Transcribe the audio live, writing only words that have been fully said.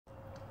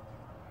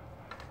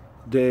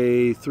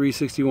Day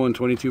 361,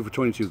 22 for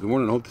 22. Good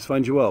morning. I hope this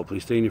finds you well.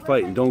 Please stay in your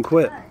fight and don't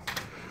quit.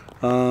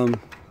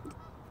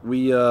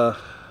 We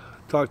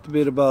talked a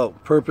bit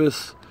about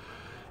purpose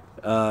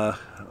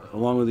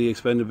along with the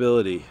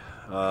expendability.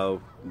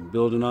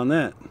 Building on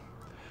that.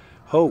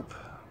 Hope.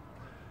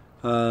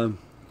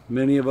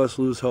 Many of us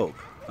lose hope.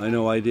 I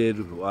know I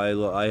did.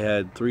 I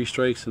had 3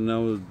 strikes and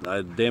now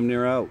I'm damn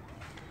near out.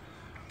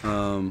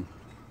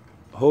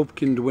 Hope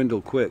can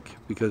dwindle quick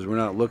because we're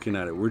not looking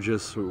at it.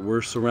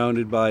 We're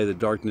surrounded by the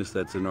darkness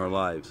that's in our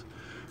lives.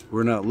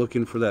 We're not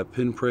looking for that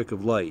pinprick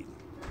of light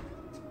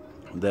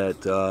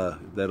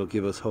that'll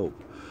give us hope.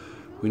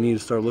 We need to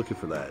start looking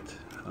for that.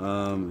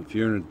 If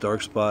you're in a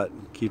dark spot,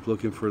 keep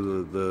looking for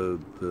the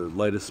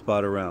lightest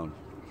spot around.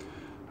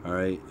 All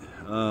right.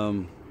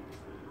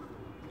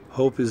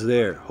 Hope is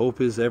there.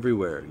 Hope is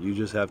everywhere. You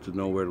just have to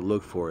know where to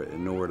look for it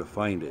and know where to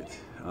find it.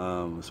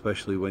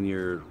 Especially when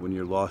you're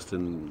lost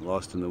in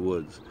the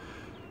woods.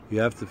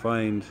 You have to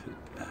find.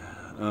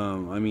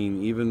 I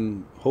mean,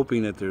 even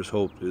hoping that there's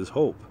hope is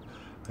hope.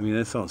 I mean,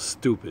 that sounds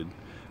stupid,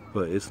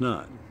 but it's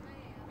not.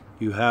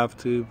 You have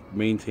to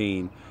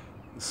maintain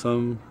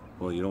some.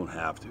 Well, you don't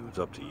have to. It's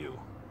up to you.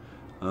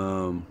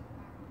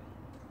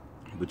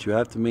 But you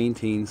have to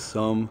maintain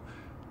some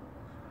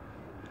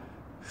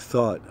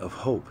thought of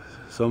hope,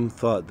 some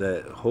thought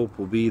that hope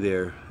will be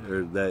there,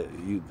 or that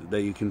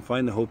you can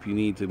find the hope you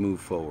need to move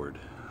forward.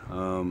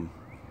 And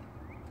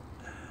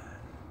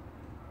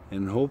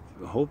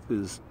hope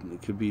is,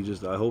 it could be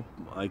just, I hope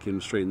I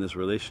can straighten this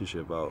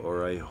relationship out,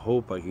 or I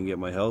hope I can get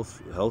my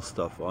health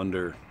stuff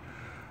under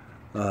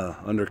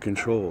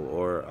control,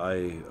 or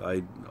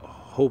I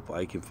hope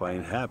I can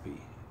find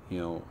happy. You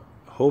know,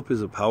 hope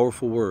is a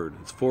powerful word.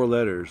 It's 4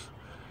 letters.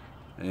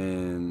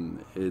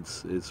 And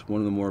it's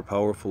one of the more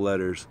powerful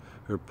letters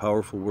or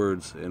powerful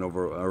words in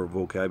our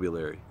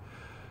vocabulary.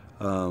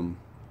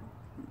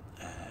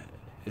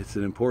 It's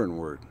an important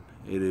word.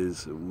 It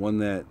is one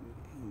that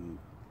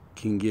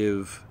can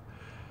give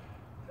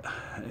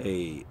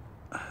a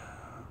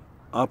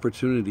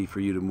opportunity for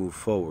you to move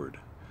forward.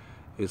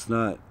 It's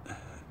not,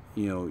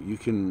 you know, you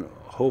can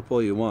hope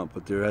all you want,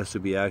 but there has to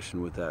be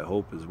action with that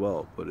hope as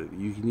well. But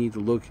you need to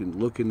look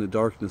in the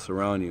darkness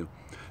around you.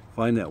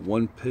 Find that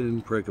one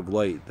pinprick of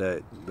light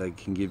that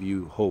can give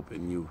you hope,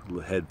 and you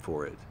head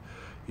for it.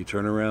 You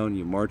turn around,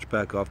 you march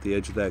back off the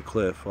edge of that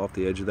cliff, off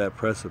the edge of that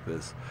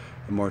precipice,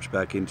 and march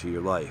back into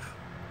your life.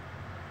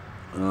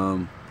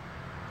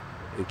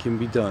 It can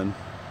be done.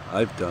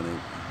 I've done it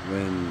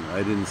when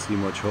I didn't see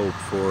much hope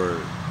for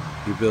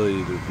the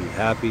ability to be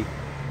happy,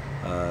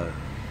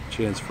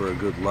 chance for a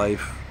good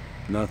life,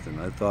 nothing.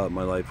 I thought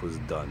my life was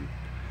done.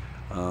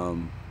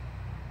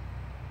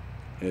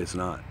 It's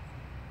not.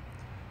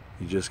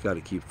 You just got to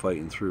keep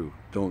fighting through.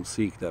 Don't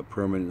seek that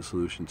permanent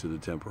solution to the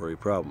temporary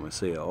problem. I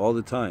say it all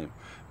the time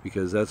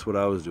because that's what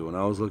I was doing.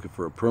 I was looking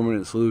for a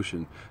permanent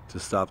solution to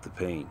stop the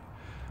pain.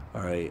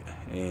 All right,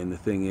 and the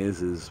thing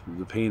is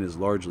the pain is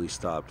largely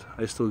stopped.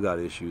 I still got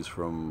issues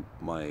from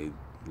my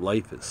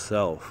life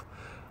itself,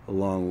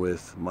 along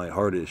with my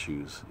heart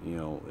issues, you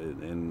know,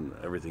 and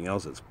everything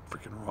else that's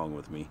freaking wrong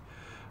with me.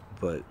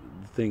 But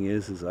the thing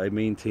is I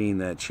maintain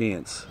that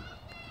chance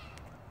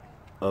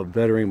of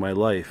bettering my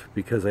life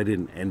because I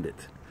didn't end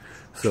it.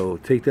 So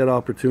take that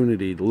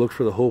opportunity to look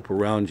for the hope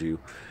around you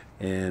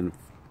and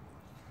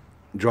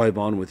drive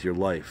on with your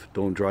life.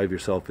 Don't drive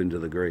yourself into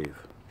the grave.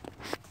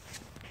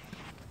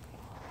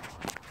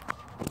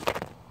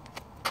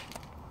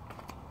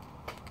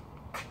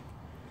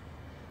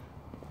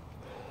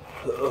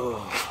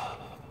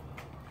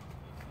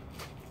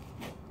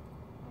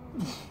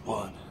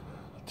 One,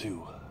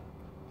 2,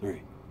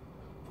 3,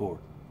 4,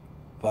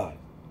 5,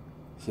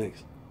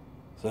 6,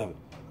 7,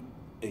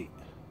 8,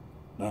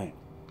 9,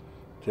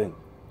 10,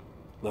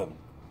 11,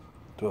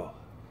 12,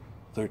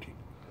 13,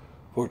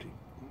 14,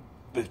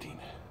 15,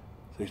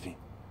 16,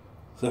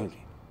 17,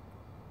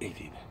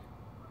 18,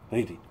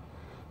 19,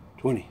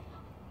 20,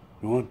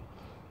 21,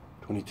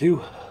 22.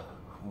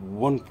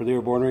 1 for the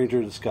Airborne Ranger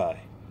of the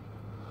Sky.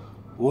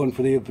 1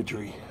 for the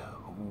infantry.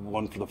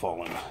 1 for the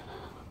fallen.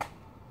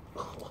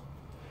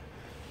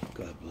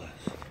 God bless.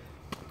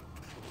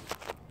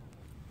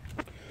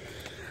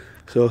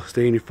 So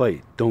stay in your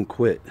fight. Don't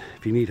quit.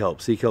 If you need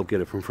help, seek help. Get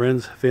it from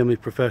friends, family,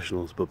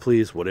 professionals. But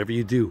please, whatever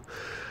you do,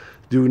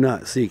 do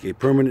not seek a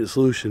permanent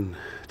solution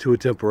to a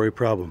temporary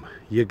problem.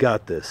 You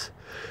got this.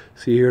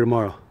 See you here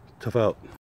tomorrow. Tough out.